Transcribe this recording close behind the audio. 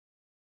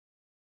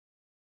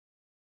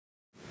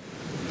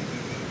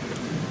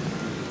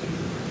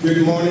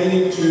Good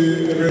morning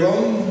to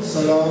everyone.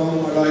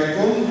 Salam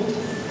alaikum.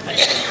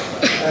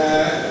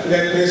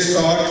 Let me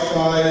start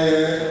by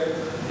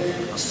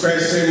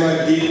expressing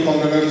my deep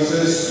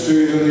condolences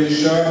to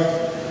Indonesia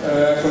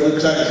for the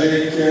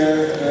tragic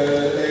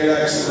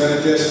air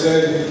accident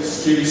yesterday. It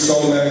killed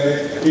so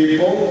many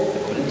people,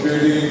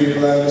 including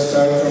people I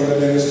understand from the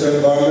Minister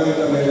of Environment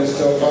and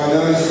Minister of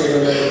Finance, so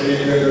the many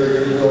people in the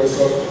region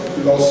also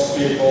lost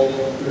people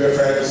to their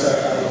friends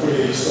and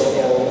colleagues,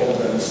 all of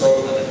them.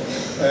 So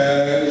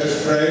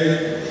let's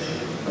pray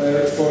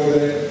for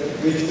the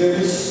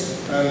victims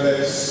and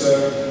let's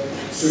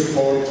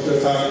support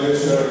the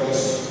families who have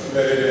lost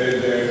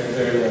very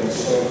dear ones.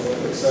 So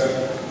it's a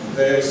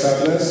day of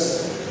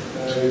sadness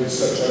with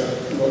such a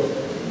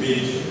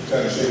big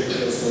tragic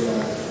loss of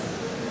life.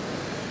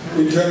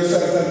 It turns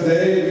out that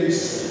day, which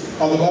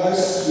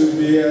otherwise would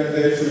be a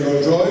day full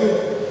of joy,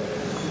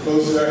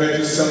 because we are here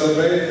to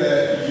celebrate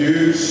a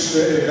huge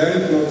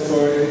event, not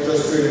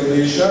just for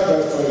Indonesia,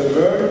 but for the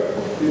world.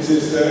 This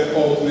is the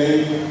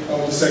opening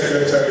of the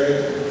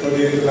Secretariat for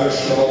the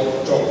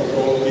International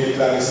Tropical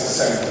Peatlands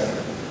Center.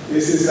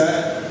 This is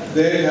a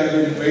day we have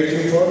been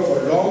waiting for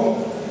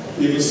long.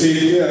 People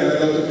see it, and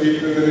a lot of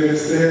people in the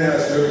ministry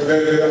has worked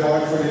very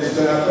hard for this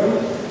to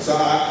happen. So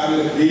I'm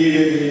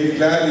really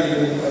glad,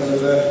 even under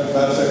the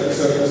bad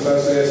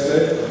circumstances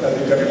yesterday, that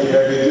we can be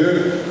here with you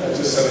and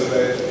to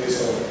celebrate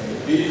this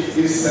opening.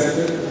 This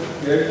center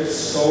gave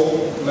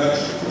so much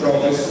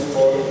promise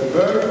for the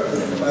world.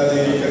 I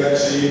think we can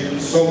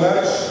achieve so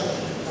much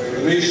for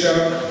Indonesia,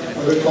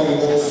 for the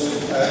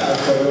Congos, and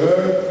for the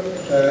world.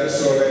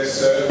 So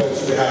let's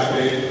also be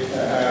happy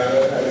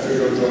and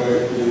full of joy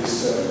with this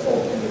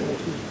opening.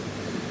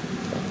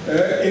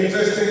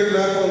 Interestingly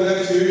enough, only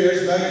a few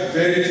years back,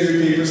 very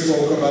few people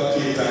spoke about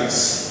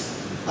peatlands.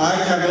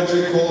 I cannot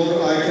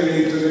recall I came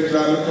into the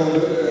climate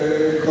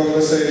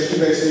conversation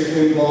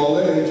basically in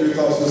Bali in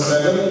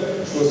 2007,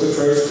 which was the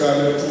first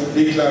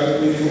big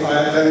climate meeting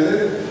I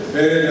attended,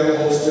 very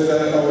well hosted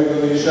of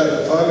Indonesia at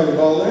the time in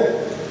Bali.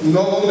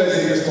 No one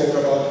basically spoke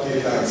about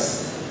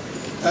peatlands.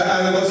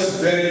 And there was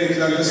very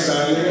little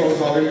understanding of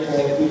how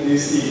important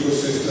these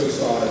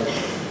ecosystems are.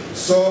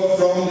 So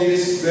from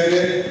this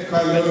very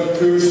kind of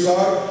poor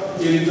start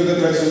into the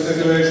present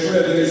situation,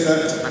 where there is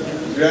a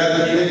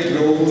gradually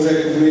global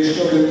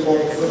recognition of the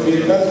importance of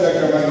peatlands, we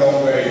have come a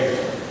long way.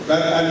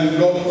 But a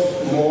lot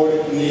more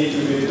need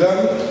to be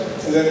done,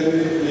 and that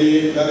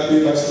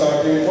we are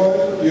starting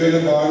point. UN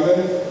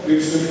Environment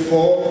will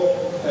support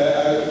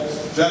a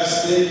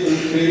drastic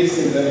increase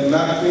in the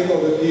mapping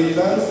of the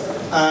peatlands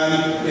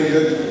and in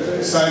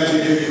the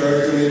scientific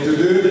work we need to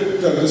do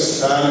to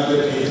understand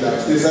the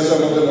peatlands. These are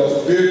some of the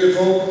most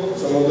beautiful,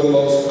 some of the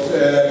most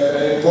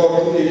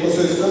important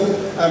ecosystems,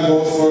 and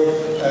both for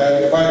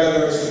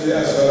biodiversity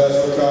as well as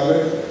for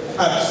climate,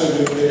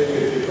 absolutely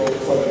critical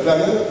for the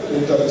planet. We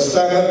need to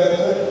understand them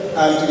better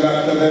and to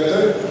map them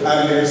better,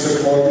 and we will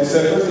support these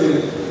efforts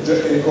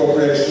in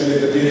cooperation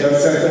with the Peatland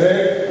Center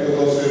here, but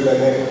also with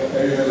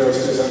many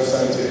universities and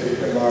scientific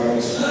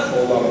environments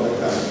all over the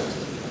planet.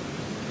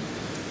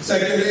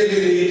 Secondly, we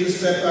need to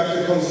step up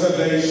the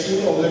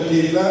conservation of the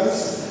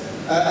peatlands,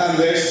 and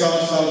their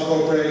South-South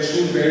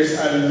cooperation bears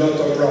a lot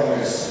of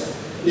promise.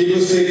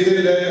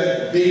 EcoCity led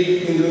a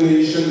big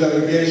Indonesian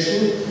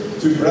delegation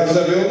to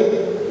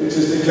Brazzaville, which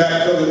is the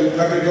capital of the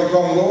Republic of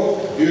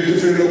Congo,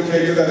 beautifully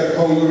located at the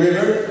Congo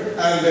River,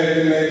 and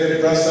they made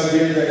the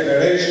Brazzaville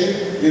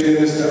Declaration with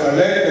Minister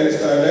Arlette.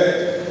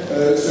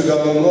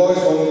 Sudan is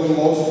one of the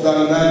most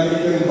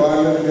dynamic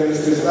environment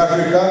ministers in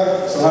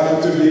Africa, so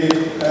happy to be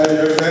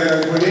your friend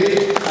and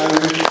colleague, and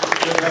the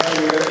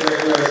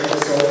declaration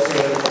was also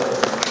important.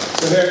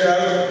 So here we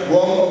have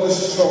one of the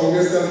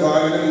strongest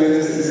environment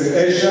ministers in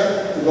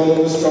Asia, one of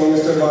the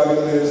strongest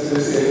environment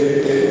ministers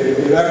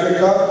in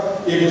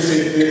Africa,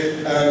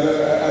 EcoCity and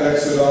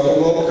Alex Sudan,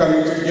 all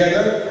coming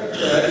together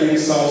in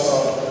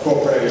South-South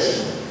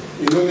cooperation.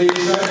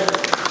 Indonesia.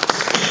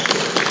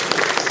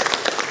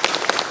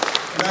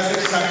 That's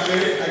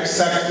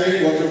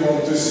exactly what we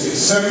want to see.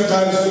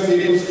 Sometimes when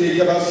people speak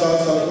about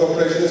South-South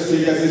cooperation, they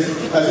speak as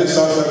if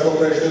South-South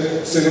cooperation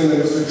is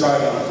synonymous with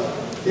China.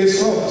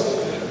 It's not.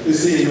 We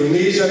see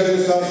Indonesia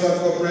doing South-South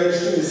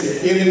cooperation, we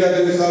see India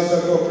doing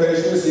South-South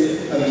cooperation, we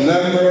see a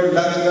number of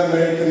Latin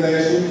American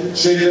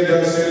nations, Chile,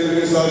 Brazil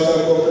doing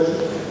South-South cooperation.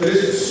 There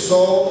is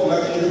so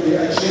much to be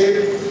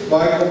achieved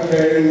by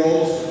comparing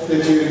those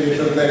between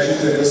different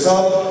nations in the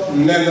South,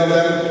 many of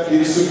them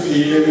with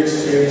superior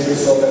experience in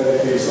so many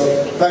fields. So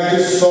thank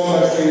you so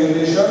much to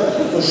Indonesia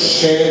for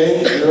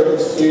sharing your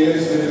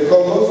experience with the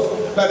Congos.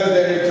 But the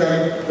day will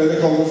come when the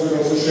Congos will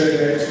also share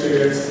their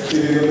experience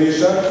with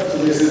Indonesia. So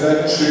this is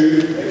a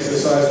true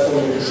exercise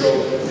for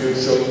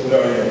mutual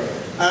learning.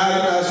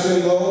 And as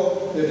you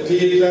know, the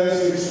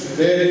peatlands, which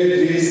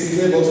very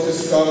recently was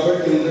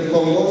discovered in the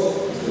Congos,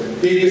 the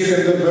biggest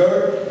in the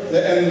world,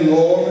 the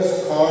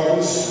enormous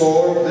carbon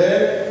stored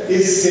there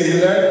is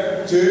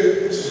similar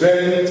to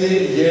 20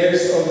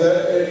 years of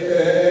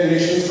the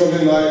emissions from the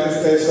United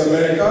States of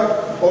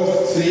America, or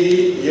 3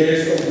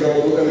 years of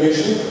global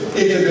emissions,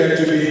 if they were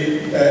to be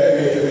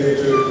emitted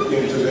into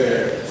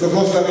So of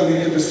course that will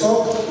need to be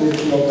stopped, it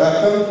will not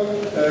happen,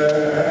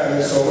 and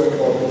it's so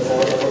important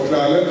for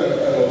climate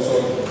and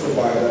also for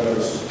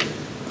biodiversity.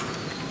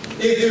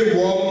 If you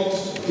want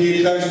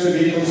peatlands to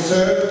be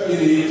conserved, you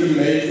need to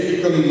make the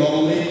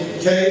economic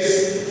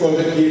case for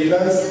the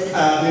peatlands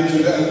added to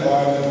the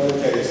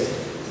environmental case.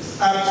 It's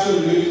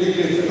absolutely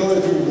critical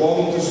if you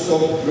want to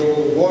stop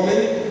global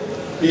warming.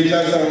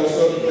 Peatlands are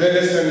also very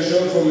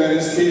essential for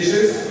many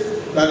species,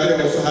 but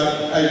they also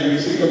have a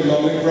huge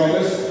economic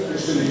promise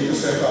which we need to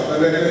set up.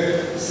 And let me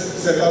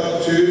set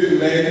up two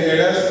main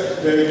areas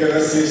where we can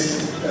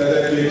assist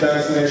the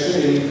peatlands nation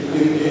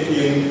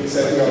in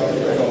setting up the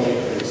economic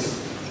case.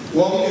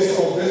 One is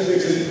obvious,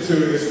 which is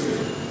tourism.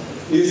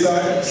 These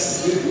are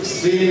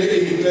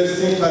extremely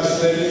interesting,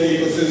 fascinating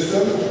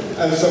ecosystems,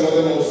 and some of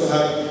them also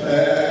have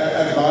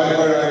a wide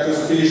variety of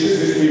species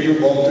which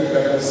people want to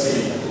come and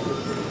see.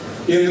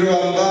 In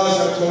Rwanda, as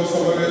I told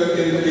someone in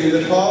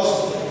the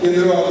past, in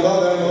Rwanda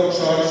they are now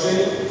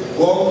charging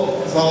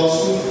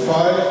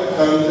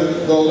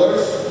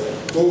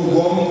 $1,500 for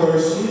one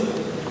person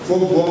for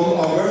 1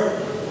 hour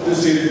to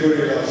see the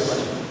gorillas.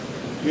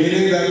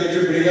 Meaning that if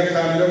you bring a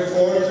family of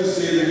 4 to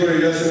see the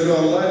gorillas in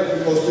Rwanda, it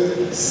will cost you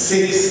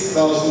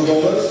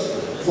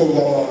 $6,000 for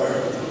 1 hour.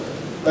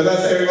 But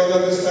as everyone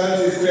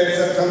understands, it creates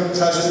a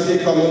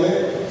fantastic economy.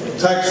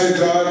 Taxi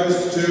drivers,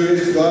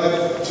 tourist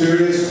guides,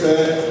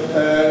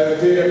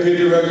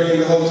 people working in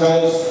the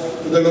hotels,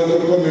 the local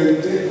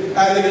community,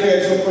 and it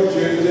creates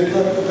opportunity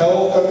for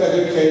health and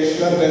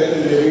education and better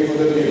living for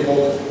the people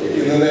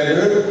in the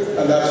neighborhood,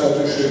 and that's what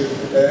we should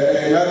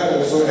aim at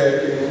also here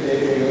in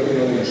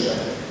Indonesia.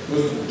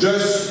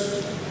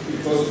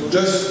 It was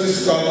just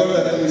discovered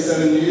that there is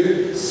a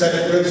new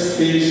separate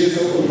species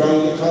of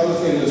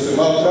orangutans in the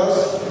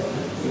Sumatras,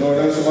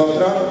 northern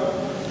Sumatra.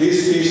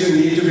 These species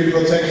need to be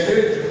protected,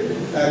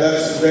 and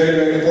that's very,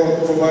 very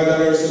important for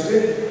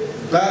biodiversity.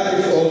 That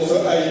is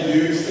also a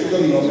huge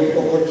economic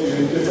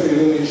opportunity for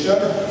Indonesia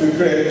to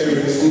create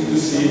tourism to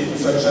see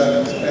such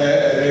a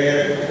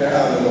rare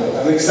animal.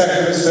 And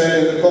exactly the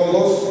same in the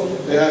Congos.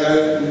 They have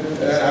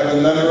a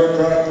number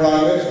of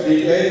primates,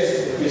 big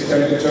apes, which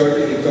can be turned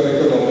into an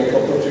economic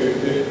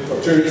opportunity for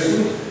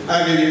tourism.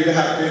 And we will be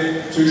happy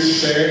to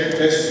share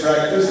best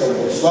practice from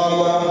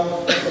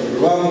Botswana,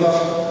 from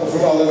Rwanda, or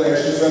from other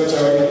nations that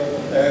turn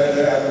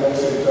the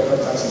animals into a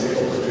fantastic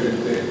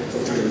opportunity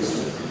for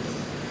tourism.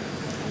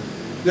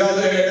 The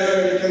other area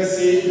where we can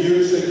see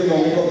huge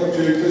economic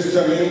opportunities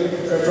coming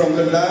from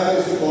the land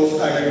is, of course,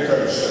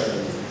 agriculture.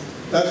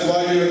 That's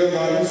why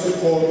UNEP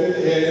supported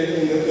here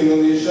in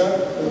Indonesia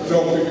the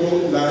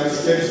Tropical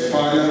Landscapes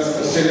Finance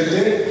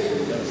Facility,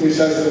 which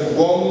has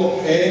one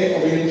aim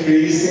of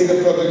increasing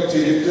the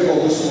productivity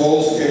of the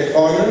small-scale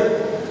farmer.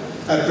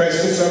 At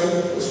present,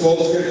 some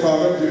small-scale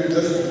farmers do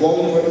just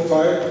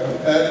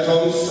 1.5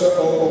 tons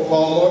of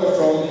palm oil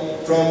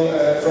from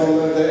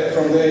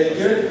the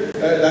acre.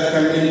 That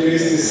can be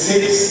increased to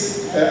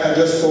 6. I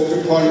just spoke to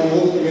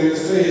Parliament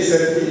Minister. He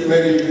said it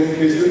may be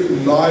increased to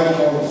 9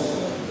 tons.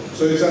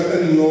 So it's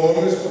an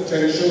enormous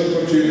potential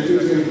opportunity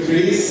to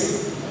increase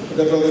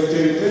the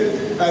productivity.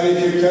 And if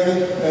you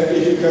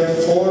can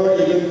 4 or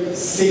even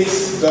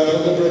 6 double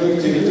the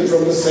productivity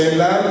from the same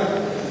land,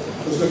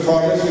 because the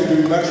farmers will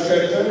do much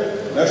better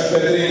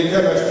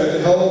income, much better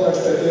health, much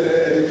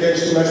better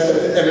education, much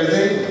better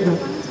everything,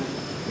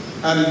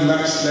 and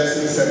much less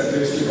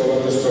incentives to go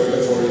and destroy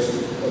the forest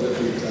or the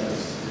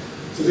peatlands.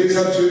 So these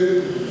are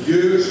two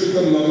huge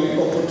economic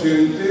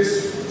opportunities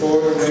for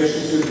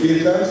nations with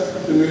peatlands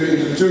to move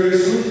into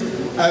tourism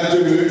and to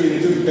move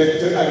into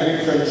better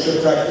agriculture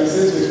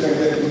practices, which can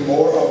get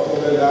more out of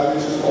the land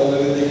which is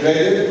already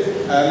degraded,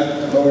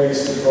 and no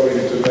reason to go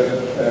into the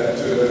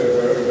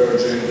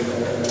virgin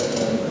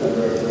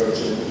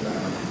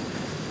land.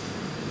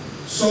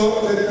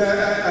 So at the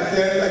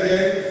end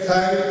again,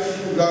 thank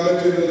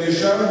Government of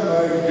Indonesia,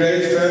 my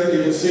great friend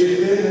Erik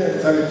Solheim,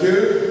 thank you.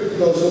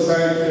 Also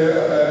thank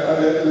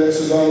Erik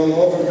Solheim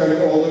for coming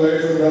all the way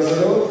from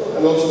Brazil,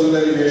 and also the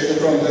delegation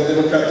from the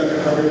Democratic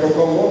Republic of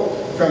Congo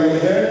coming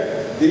here.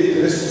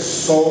 There is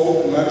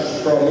so much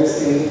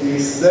promise in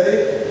this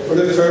day. For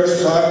the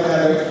first time, we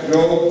have a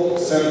global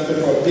center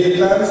for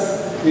peatlands,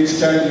 which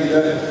can be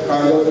the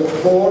kind of the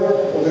core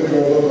of the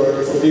global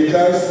work for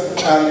peatlands,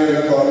 and we in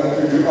the government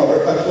will do our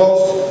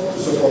utmost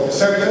to support the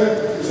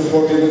center, to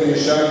support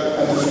Indonesia,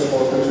 and to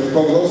support the two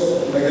Congos.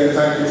 Again,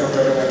 thank you for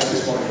joining us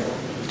this morning.